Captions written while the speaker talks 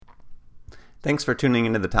Thanks for tuning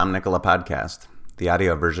into the Tom Nicola podcast, the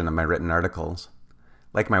audio version of my written articles.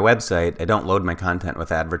 Like my website, I don't load my content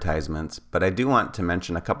with advertisements, but I do want to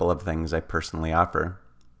mention a couple of things I personally offer.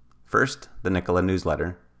 First, the Nicola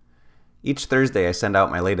newsletter. Each Thursday, I send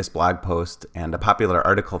out my latest blog post and a popular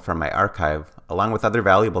article from my archive, along with other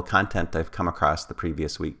valuable content I've come across the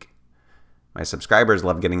previous week. My subscribers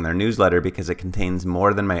love getting their newsletter because it contains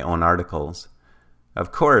more than my own articles.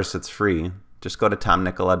 Of course, it's free. Just go to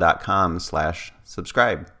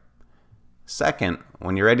tomnicola.com/subscribe. Second,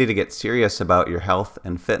 when you're ready to get serious about your health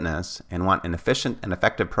and fitness and want an efficient and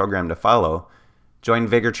effective program to follow, join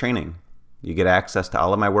Vigor Training. You get access to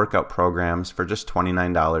all of my workout programs for just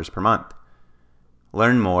 $29 per month.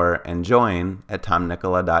 Learn more and join at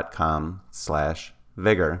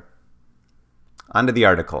tomnicola.com/vigor. On to the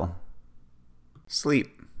article.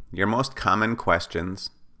 Sleep. Your most common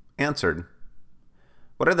questions answered.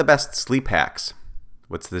 What are the best sleep hacks?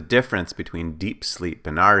 What's the difference between deep sleep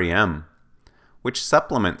and REM? Which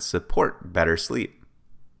supplements support better sleep?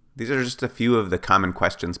 These are just a few of the common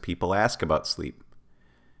questions people ask about sleep.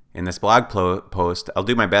 In this blog post, I'll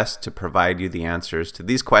do my best to provide you the answers to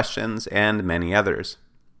these questions and many others.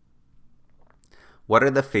 What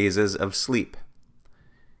are the phases of sleep?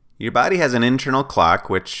 Your body has an internal clock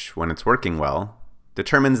which, when it's working well,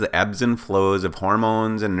 determines the ebbs and flows of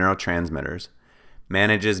hormones and neurotransmitters,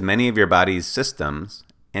 manages many of your body's systems,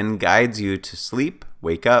 and guides you to sleep,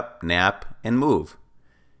 wake up, nap, and move.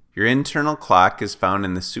 Your internal clock is found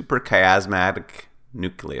in the suprachiasmatic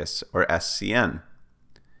nucleus, or SCN.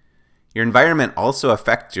 Your environment also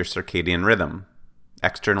affects your circadian rhythm.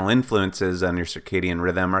 External influences on your circadian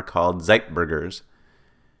rhythm are called Zeitbergers.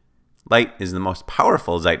 Light is the most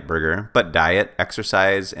powerful Zeitberger, but diet,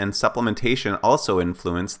 exercise, and supplementation also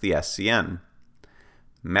influence the SCN.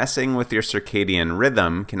 Messing with your circadian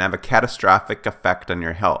rhythm can have a catastrophic effect on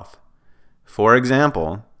your health. For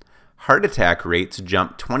example, heart attack rates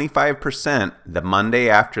jump 25% the Monday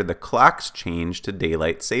after the clocks change to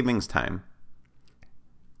daylight savings time.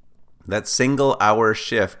 That single-hour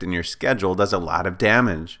shift in your schedule does a lot of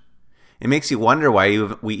damage. It makes you wonder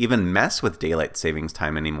why we even mess with daylight savings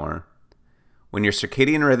time anymore. When your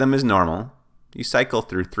circadian rhythm is normal, you cycle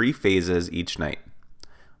through 3 phases each night.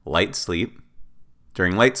 Light sleep.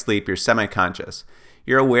 During light sleep, you're semi-conscious.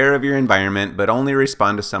 You're aware of your environment, but only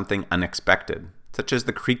respond to something unexpected, such as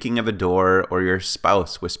the creaking of a door or your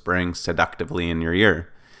spouse whispering seductively in your ear.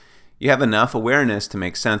 You have enough awareness to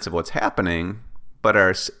make sense of what's happening, but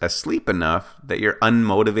are asleep enough that you're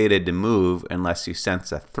unmotivated to move unless you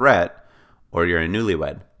sense a threat or you're a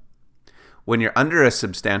newlywed. When you're under a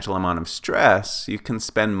substantial amount of stress, you can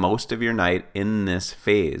spend most of your night in this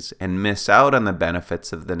phase and miss out on the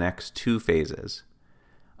benefits of the next 2 phases.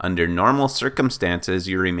 Under normal circumstances,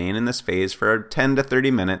 you remain in this phase for 10 to 30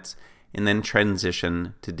 minutes and then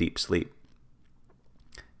transition to deep sleep.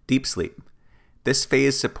 Deep sleep. This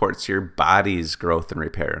phase supports your body's growth and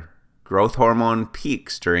repair. Growth hormone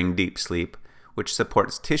peaks during deep sleep, which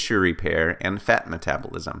supports tissue repair and fat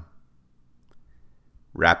metabolism.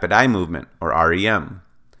 Rapid eye movement, or REM.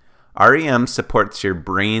 REM supports your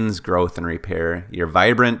brain's growth and repair. Your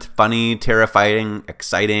vibrant, funny, terrifying,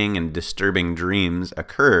 exciting, and disturbing dreams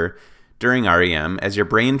occur during REM as your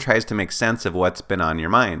brain tries to make sense of what's been on your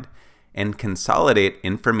mind and consolidate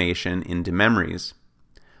information into memories.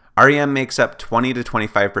 REM makes up 20 to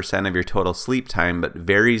 25% of your total sleep time but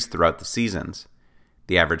varies throughout the seasons.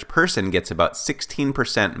 The average person gets about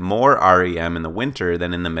 16% more REM in the winter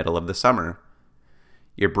than in the middle of the summer.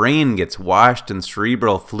 Your brain gets washed in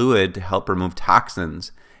cerebral fluid to help remove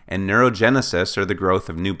toxins, and neurogenesis, or the growth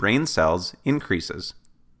of new brain cells, increases.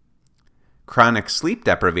 Chronic sleep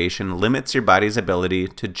deprivation limits your body's ability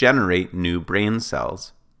to generate new brain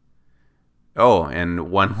cells. Oh,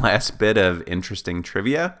 and one last bit of interesting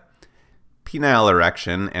trivia. Penile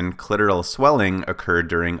erection and clitoral swelling occur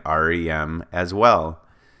during REM as well.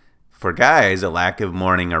 For guys, a lack of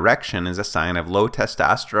morning erection is a sign of low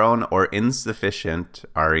testosterone or insufficient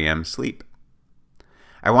REM sleep.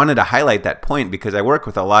 I wanted to highlight that point because I work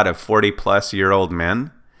with a lot of 40-plus-year-old men.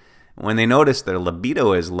 When they notice their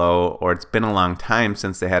libido is low or it's been a long time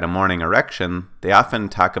since they had a morning erection, they often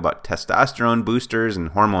talk about testosterone boosters and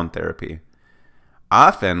hormone therapy.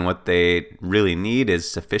 Often, what they really need is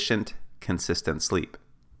sufficient, consistent sleep.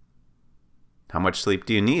 How much sleep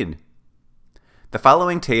do you need? The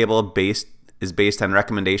following table is based on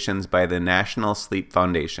recommendations by the National Sleep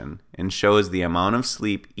Foundation and shows the amount of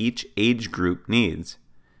sleep each age group needs.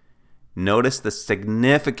 Notice the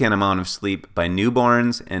significant amount of sleep by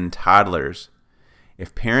newborns and toddlers.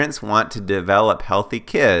 If parents want to develop healthy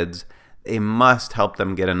kids, they must help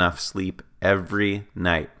them get enough sleep every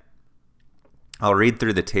night. I'll read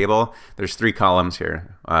through the table. There's 3 columns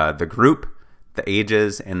here. The group, the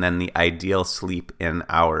ages, and then the ideal sleep in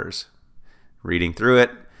hours. Reading through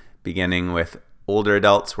it, beginning with older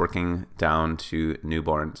adults, working down to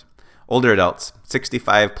newborns. Older adults,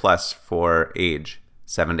 65 plus for age,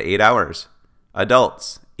 7 to 8 hours.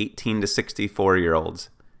 Adults, 18 to 64-year-olds,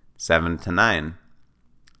 7 to 9.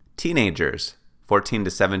 Teenagers, 14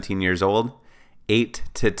 to 17 years old, 8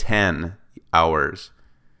 to 10 hours.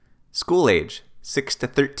 School age, 6 to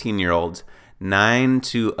 13-year-olds, 9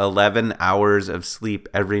 to 11 hours of sleep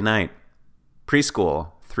every night.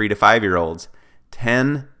 Preschool, 3 to 5-year-olds,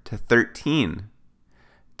 10 to 13.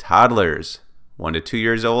 Toddlers, 1 to 2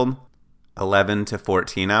 years old, 11 to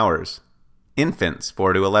 14 hours. Infants,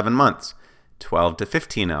 4 to 11 months, 12 to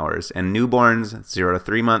 15 hours. And newborns, 0 to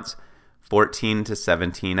 3 months, 14 to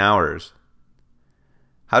 17 hours.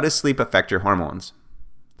 How does sleep affect your hormones?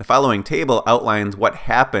 The following table outlines what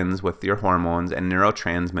happens with your hormones and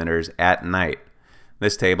neurotransmitters at night.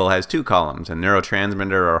 This table has 2 columns, a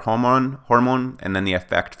neurotransmitter or hormone, and then the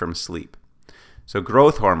effect from sleep. So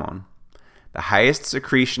growth hormone. The highest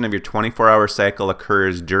secretion of your 24-hour cycle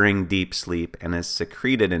occurs during deep sleep and is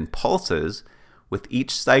secreted in pulses with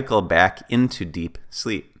each cycle back into deep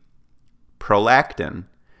sleep. Prolactin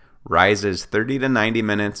rises 30 to 90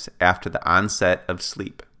 minutes after the onset of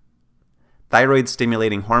sleep.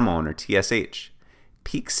 Thyroid-stimulating hormone, or TSH,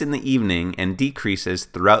 peaks in the evening and decreases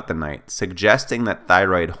throughout the night, suggesting that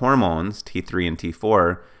thyroid hormones, T3 and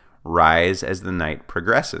T4, rise as the night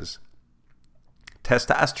progresses.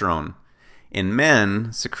 Testosterone. In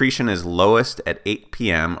men, secretion is lowest at 8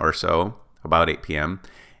 p.m. or so, about 8 p.m.,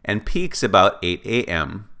 and peaks about 8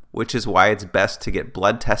 a.m., which is why it's best to get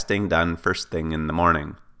blood testing done first thing in the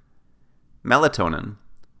morning. Melatonin.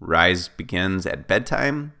 Rise begins at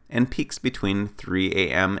bedtime and peaks between 3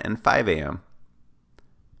 a.m. and 5 a.m.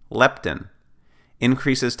 Leptin.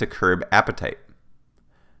 Increases to curb appetite.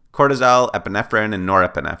 Cortisol, epinephrine, and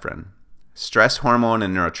norepinephrine. Stress hormone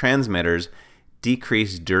and neurotransmitters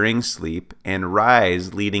decrease during sleep and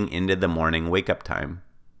rise leading into the morning wake-up time.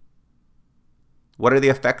 What are the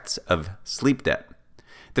effects of sleep debt?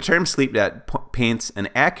 The term sleep debt paints an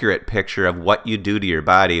accurate picture of what you do to your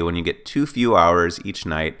body when you get too few hours each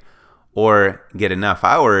night or get enough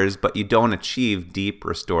hours but you don't achieve deep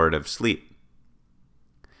restorative sleep.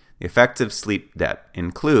 The effects of sleep debt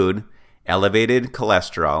include elevated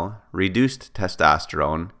cholesterol, reduced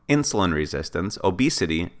testosterone, insulin resistance,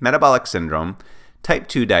 obesity, metabolic syndrome, type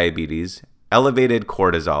 2 diabetes, elevated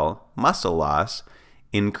cortisol, muscle loss,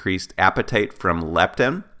 increased appetite from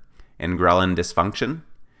leptin and ghrelin dysfunction,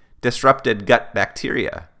 disrupted gut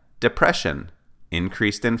bacteria, depression,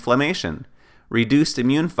 increased inflammation, reduced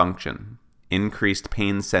immune function, increased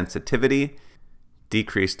pain sensitivity,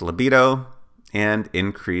 decreased libido, and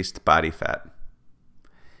increased body fat.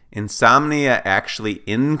 Insomnia actually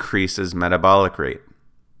increases metabolic rate.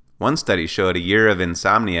 One study showed a year of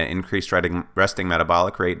insomnia increased resting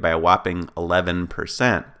metabolic rate by a whopping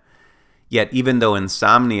 11%. Yet even though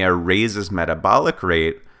insomnia raises metabolic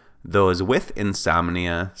rate, those with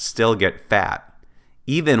insomnia still get fat,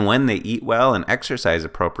 even when they eat well and exercise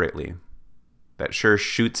appropriately. That sure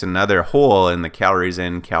shoots another hole in the calories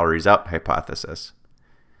in, calories out hypothesis.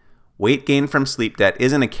 Weight gain from sleep debt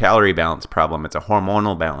isn't a calorie balance problem, it's a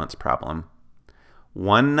hormonal balance problem.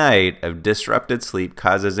 One night of disrupted sleep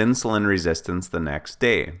causes insulin resistance the next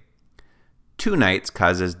day. 2 nights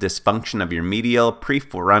causes dysfunction of your medial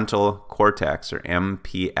prefrontal cortex, or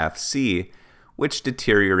MPFC, which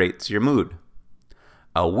deteriorates your mood.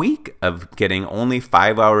 A week of getting only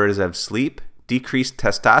 5 hours of sleep decreased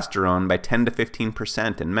testosterone by 10 to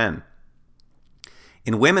 15% in men.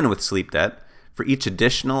 In women with sleep debt, for each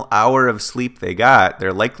additional hour of sleep they got,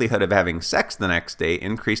 their likelihood of having sex the next day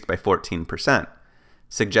increased by 14%,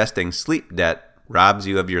 suggesting sleep debt robs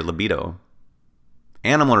you of your libido.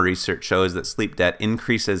 Animal research shows that sleep debt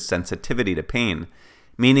increases sensitivity to pain,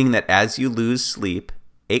 meaning that as you lose sleep,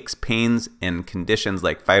 aches, pains, and conditions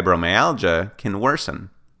like fibromyalgia can worsen.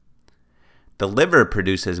 The liver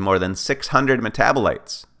produces more than 600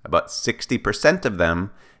 metabolites. About 60% of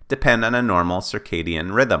them depend on a normal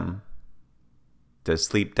circadian rhythm. Does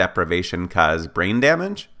sleep deprivation cause brain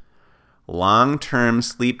damage? Long-term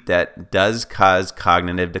sleep debt does cause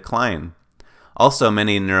cognitive decline. Also,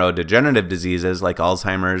 many neurodegenerative diseases like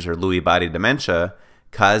Alzheimer's or Lewy body dementia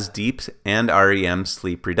cause deep and REM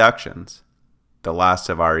sleep reductions. The loss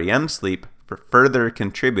of REM sleep further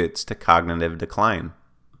contributes to cognitive decline.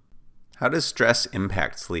 How does stress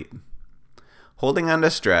impact sleep? Holding on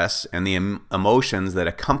to stress and the emotions that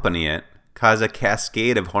accompany it cause a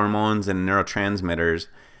cascade of hormones and neurotransmitters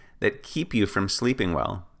that keep you from sleeping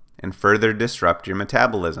well. and further disrupt your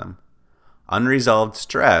metabolism. Unresolved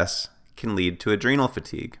stress can lead to adrenal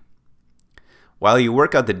fatigue. While you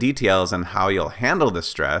work out the details on how you'll handle the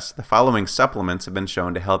stress, the following supplements have been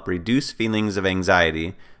shown to help reduce feelings of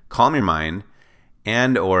anxiety, calm your mind,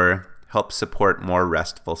 and/or help support more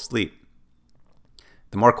restful sleep.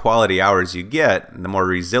 The more quality hours you get, the more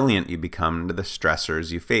resilient you become to the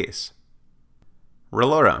stressors you face.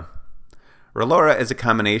 Relora. Relora is a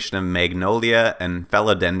combination of magnolia and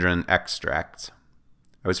philodendron extracts.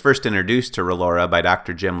 I was first introduced to Relora by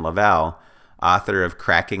Dr. Jim Lavelle, author of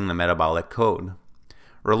Cracking the Metabolic Code.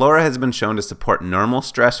 Relora has been shown to support normal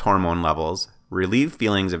stress hormone levels, relieve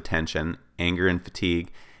feelings of tension, anger, and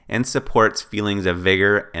fatigue, and supports feelings of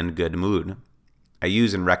vigor and good mood. I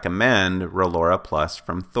use and recommend Relora Plus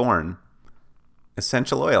from Thorne.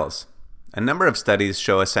 Essential oils. A number of studies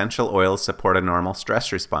show essential oils support a normal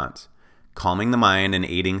stress response, calming the mind and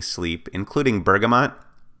aiding sleep, including bergamot,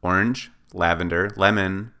 orange, lavender,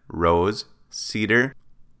 lemon, rose, cedar,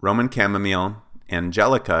 Roman chamomile,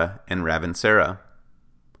 angelica, and ravensara.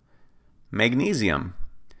 Magnesium.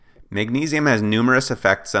 Magnesium has numerous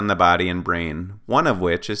effects on the body and brain, one of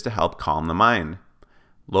which is to help calm the mind.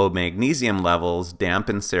 Low magnesium levels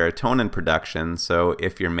dampen serotonin production, so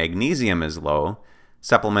if your magnesium is low,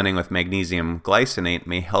 supplementing with magnesium glycinate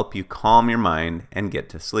may help you calm your mind and get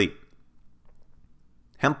to sleep.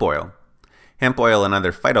 Hemp oil. Hemp oil and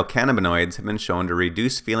other phytocannabinoids have been shown to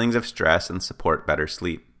reduce feelings of stress and support better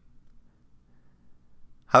sleep.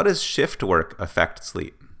 How does shift work affect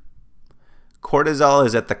sleep? Cortisol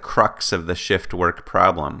is at the crux of the shift work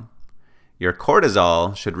problem. Your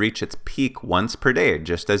cortisol should reach its peak once per day,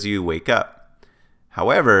 just as you wake up.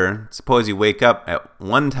 However, suppose you wake up at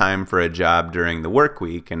one time for a job during the work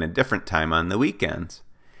week and a different time on the weekends.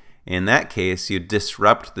 In that case, you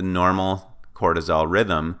disrupt the normal cortisol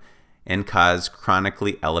rhythm and cause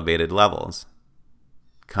chronically elevated levels.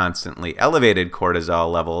 Constantly elevated cortisol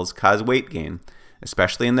levels cause weight gain,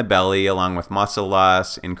 especially in the belly, along with muscle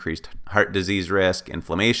loss, increased heart disease risk,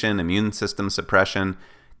 inflammation, immune system suppression,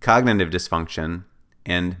 cognitive dysfunction,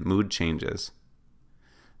 and mood changes.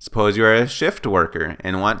 Suppose you are a shift worker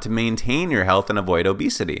and want to maintain your health and avoid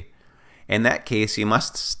obesity. In that case, you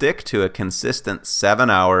must stick to a consistent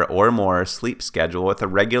 7-hour or more sleep schedule with a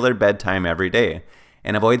regular bedtime every day,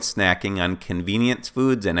 and avoid snacking on convenience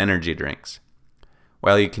foods and energy drinks.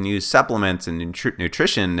 While you can use supplements and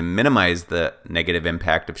nutrition to minimize the negative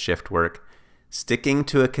impact of shift work, sticking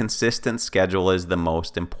to a consistent schedule is the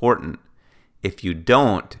most important. If you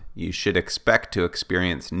don't, you should expect to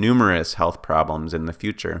experience numerous health problems in the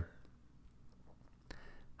future.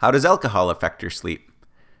 How does alcohol affect your sleep?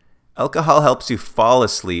 Alcohol helps you fall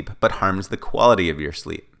asleep but harms the quality of your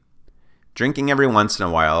sleep. Drinking every once in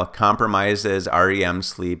a while compromises REM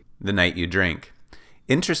sleep the night you drink.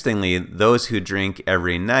 Interestingly, those who drink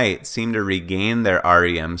every night seem to regain their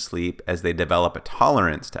REM sleep as they develop a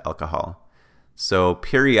tolerance to alcohol. So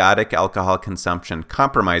periodic alcohol consumption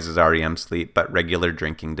compromises REM sleep, but regular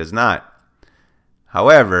drinking does not.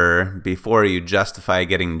 However, before you justify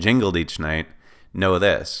getting jingled each night, know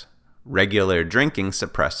this: regular drinking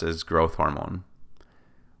suppresses growth hormone.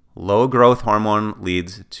 Low growth hormone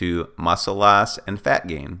leads to muscle loss and fat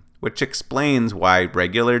gain, which explains why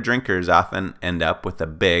regular drinkers often end up with a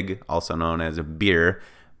big, also known as a beer,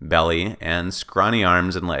 belly, and scrawny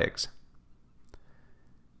arms and legs.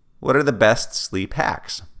 What are the best sleep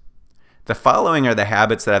hacks? The following are the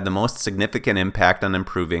habits that have the most significant impact on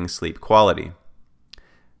improving sleep quality.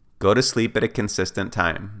 Go to sleep at a consistent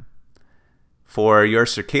time. For your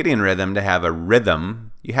circadian rhythm to have a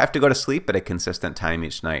rhythm, you have to go to sleep at a consistent time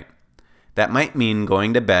each night. That might mean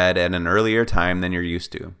going to bed at an earlier time than you're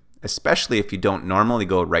used to, especially if you don't normally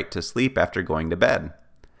go right to sleep after going to bed.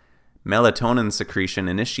 Melatonin secretion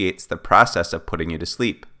initiates the process of putting you to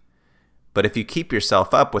sleep. But if you keep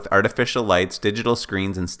yourself up with artificial lights, digital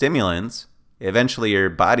screens, and stimulants, eventually your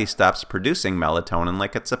body stops producing melatonin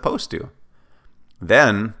like it's supposed to.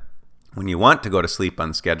 Then, when you want to go to sleep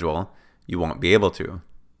on schedule, you won't be able to.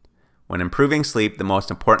 When improving sleep, the most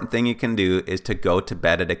important thing you can do is to go to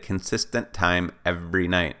bed at a consistent time every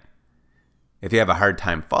night. If you have a hard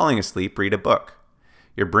time falling asleep, read a book.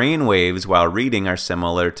 Your brain waves while reading are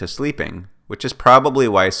similar to sleeping, which is probably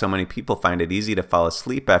why so many people find it easy to fall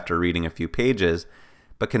asleep after reading a few pages,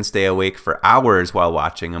 but can stay awake for hours while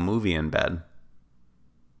watching a movie in bed.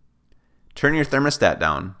 Turn your thermostat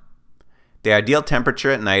down. The ideal temperature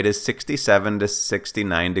at night is 67 to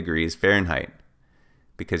 69 degrees Fahrenheit.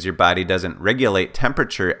 Because your body doesn't regulate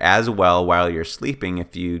temperature as well while you're sleeping,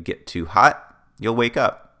 if you get too hot, you'll wake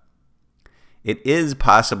up. It is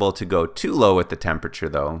possible to go too low with the temperature,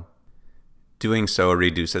 though. Doing so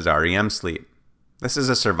reduces REM sleep. This is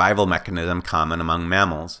a survival mechanism common among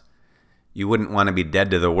mammals. You wouldn't want to be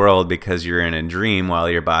dead to the world because you're in a dream while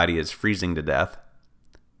your body is freezing to death.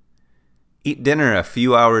 Eat dinner a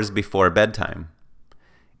few hours before bedtime.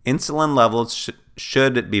 Insulin levels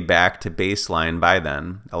should be back to baseline by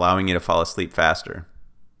then, allowing you to fall asleep faster.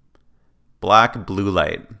 Block blue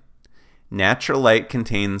light. Natural light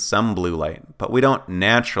contains some blue light, but we don't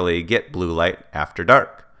naturally get blue light after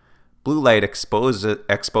dark. Blue light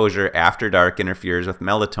exposure after dark interferes with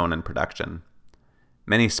melatonin production.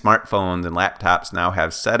 Many smartphones and laptops now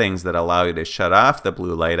have settings that allow you to shut off the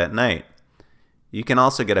blue light at night. You can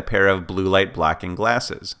also get a pair of blue light blocking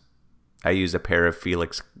glasses. I use a pair of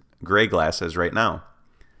Felix gray glasses right now.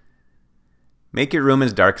 Make your room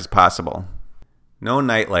as dark as possible. No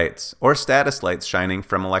night lights or status lights shining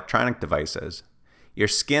from electronic devices. Your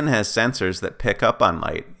skin has sensors that pick up on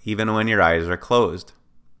light, even when your eyes are closed.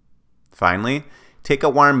 Finally, take a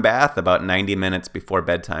warm bath about 90 minutes before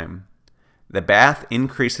bedtime. The bath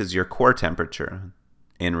increases your core temperature.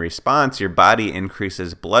 In response, your body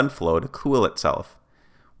increases blood flow to cool itself.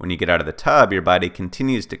 When you get out of the tub, your body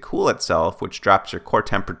continues to cool itself, which drops your core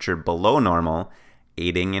temperature below normal,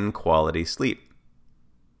 aiding in quality sleep.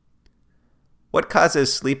 What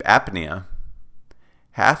causes sleep apnea?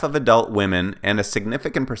 Half of adult women and a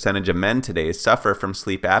significant percentage of men today suffer from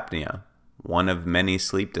sleep apnea, one of many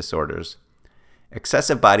sleep disorders.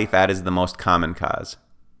 Excessive body fat is the most common cause.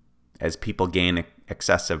 As people gain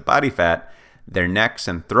excessive body fat, their necks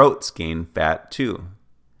and throats gain fat too.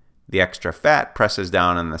 The extra fat presses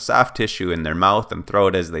down on the soft tissue in their mouth and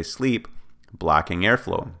throat as they sleep, blocking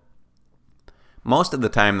airflow. Most of the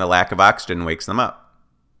time, the lack of oxygen wakes them up.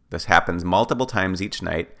 This happens multiple times each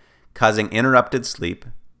night, causing interrupted sleep,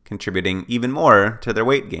 contributing even more to their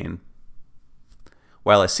weight gain.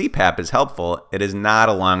 While a CPAP is helpful, it is not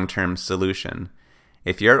a long-term solution.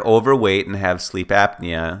 If you're overweight and have sleep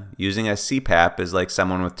apnea, using a CPAP is like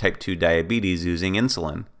someone with type 2 diabetes using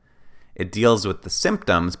insulin. It deals with the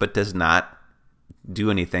symptoms but does not do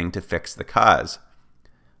anything to fix the cause.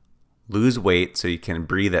 Lose weight so you can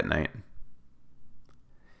breathe at night.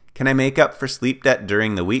 Can I make up for sleep debt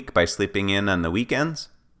during the week by sleeping in on the weekends?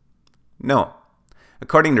 No.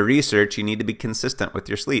 According to research, you need to be consistent with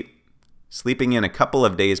your sleep. Sleeping in a couple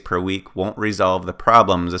of days per week won't resolve the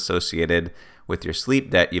problems associated with your sleep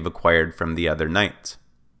debt you've acquired from the other nights.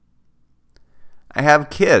 I have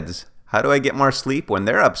kids. How do I get more sleep when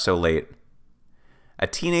they're up so late? A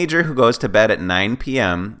teenager who goes to bed at 9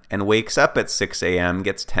 p.m. and wakes up at 6 a.m.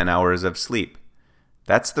 gets 10 hours of sleep.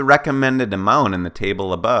 That's the recommended amount in the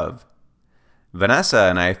table above. Vanessa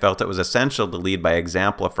and I felt it was essential to lead by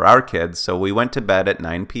example for our kids, so we went to bed at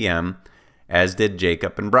 9 p.m., as did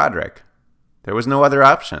Jacob and Broderick. There was no other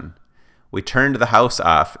option. We turned the house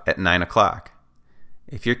off at 9 o'clock.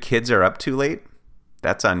 If your kids are up too late,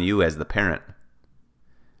 that's on you as the parent.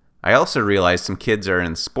 I also realized some kids are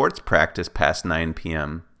in sports practice past 9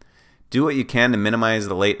 p.m. Do what you can to minimize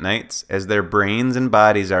the late nights, as their brains and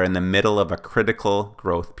bodies are in the middle of a critical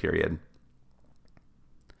growth period.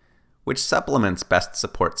 Which supplements best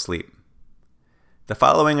support sleep? The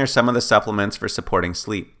following are some of the supplements for supporting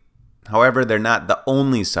sleep. However, they're not the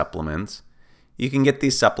only supplements. You can get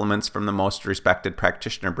these supplements from the most respected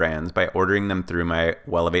practitioner brands by ordering them through my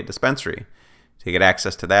Wellevate dispensary. To get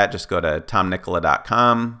access to that, just go to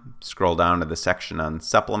tomnicola.com, scroll down to the section on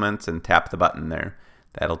supplements, and tap the button there.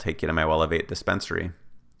 That'll take you to my Wellevate dispensary.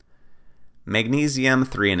 Magnesium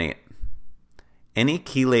threonate. Any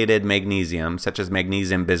chelated magnesium, such as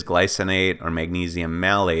magnesium bisglycinate or magnesium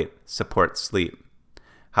malate, supports sleep.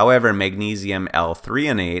 However, magnesium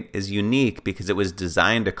L-threonate is unique because it was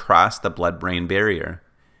designed to cross the blood-brain barrier.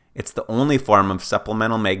 It's the only form of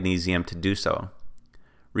supplemental magnesium to do so.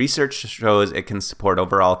 Research shows it can support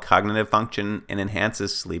overall cognitive function and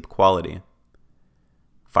enhances sleep quality.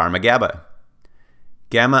 Pharma-GABA.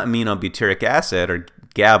 Gamma-aminobutyric acid, or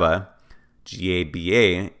GABA,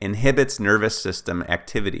 GABA, inhibits nervous system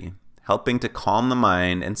activity, helping to calm the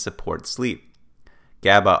mind and support sleep.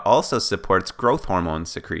 GABA also supports growth hormone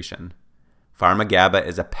secretion. Pharma-GABA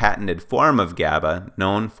is a patented form of GABA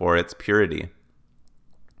known for its purity.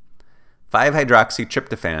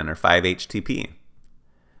 5-hydroxytryptophan, or 5-HTP.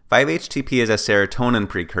 5-HTP is a serotonin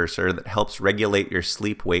precursor that helps regulate your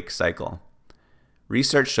sleep-wake cycle.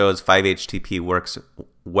 Research shows 5-HTP works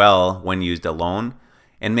well when used alone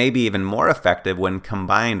and may be even more effective when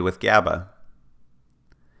combined with GABA.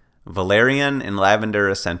 Valerian and lavender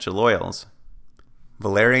essential oils.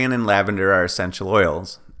 Valerian and lavender are essential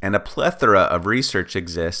oils, and a plethora of research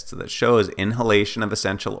exists that shows inhalation of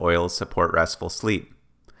essential oils support restful sleep.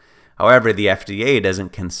 However, the FDA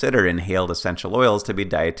doesn't consider inhaled essential oils to be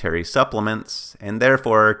dietary supplements and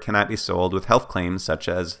therefore cannot be sold with health claims such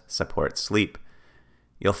as support sleep.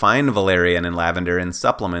 You'll find valerian and lavender in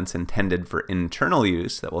supplements intended for internal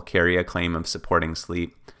use that will carry a claim of supporting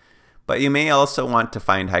sleep, but you may also want to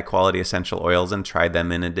find high-quality essential oils and try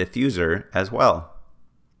them in a diffuser as well.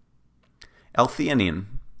 L-theanine.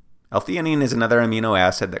 L-theanine is another amino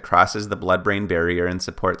acid that crosses the blood-brain barrier and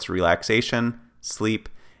supports relaxation, sleep,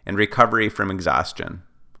 and recovery from exhaustion.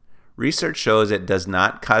 Research shows it does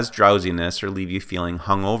not cause drowsiness or leave you feeling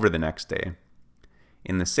hungover the next day,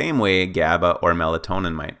 in the same way GABA or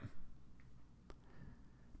melatonin might.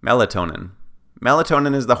 Melatonin.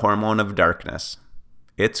 Melatonin is the hormone of darkness.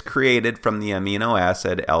 It's created from the amino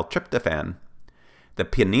acid L-tryptophan. The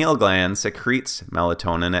pineal gland secretes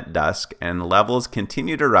melatonin at dusk, and levels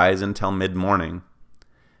continue to rise until mid-morning.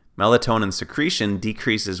 Melatonin secretion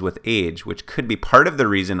decreases with age, which could be part of the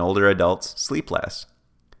reason older adults sleep less.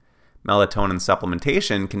 Melatonin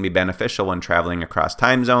supplementation can be beneficial when traveling across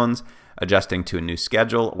time zones, adjusting to a new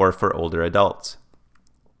schedule, or for older adults.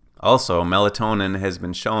 Also, melatonin has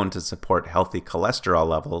been shown to support healthy cholesterol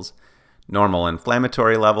levels, normal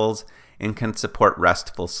inflammatory levels, and can support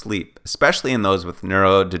restful sleep, especially in those with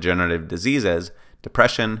neurodegenerative diseases,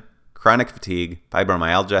 depression, chronic fatigue,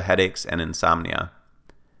 fibromyalgia, headaches, and insomnia.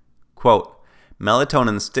 Quote,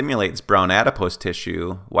 melatonin stimulates brown adipose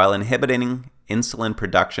tissue while inhibiting insulin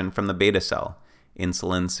production from the beta cell,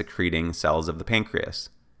 insulin-secreting cells of the pancreas.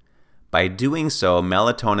 By doing so,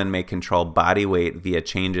 melatonin may control body weight via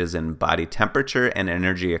changes in body temperature and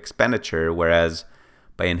energy expenditure, whereas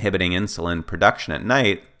by inhibiting insulin production at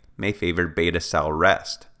night, may favor beta cell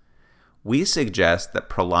rest. We suggest that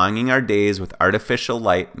prolonging our days with artificial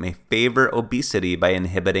light may favor obesity by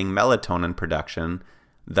inhibiting melatonin production,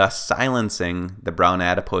 thus silencing the brown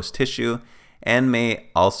adipose tissue, and may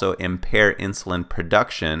also impair insulin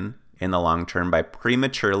production in the long term by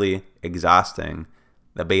prematurely exhausting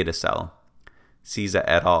the beta cell. Siza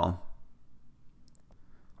et al.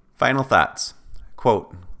 Final thoughts.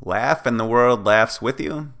 Quote, laugh and the world laughs with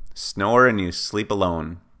you. Snore and you sleep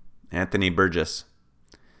alone. Anthony Burgess.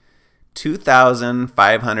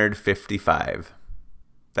 2,555.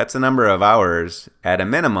 That's the number of hours, at a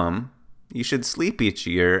minimum, you should sleep each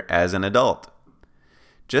year as an adult.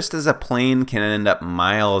 Just as a plane can end up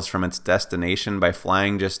miles from its destination by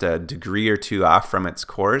flying just a degree or two off from its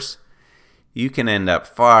course, you can end up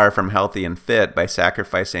far from healthy and fit by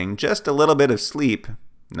sacrificing just a little bit of sleep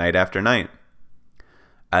night after night.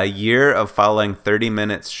 A year of falling 30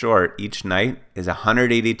 minutes short each night is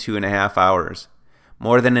 182 and a half hours,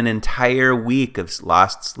 more than an entire week of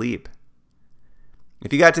lost sleep.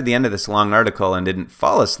 If you got to the end of this long article and didn't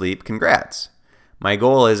fall asleep, congrats. My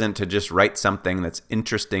goal isn't to just write something that's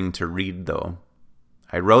interesting to read, though.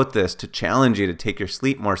 I wrote this to challenge you to take your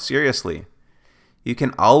sleep more seriously. You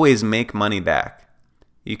can always make money back.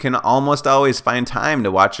 You can almost always find time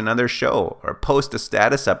to watch another show or post a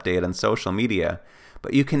status update on social media,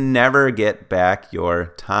 but you can never get back your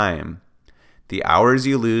time. The hours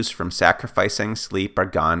you lose from sacrificing sleep are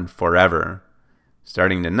gone forever.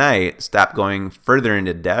 Starting tonight, stop going further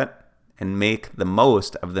into debt and make the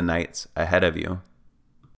most of the nights ahead of you.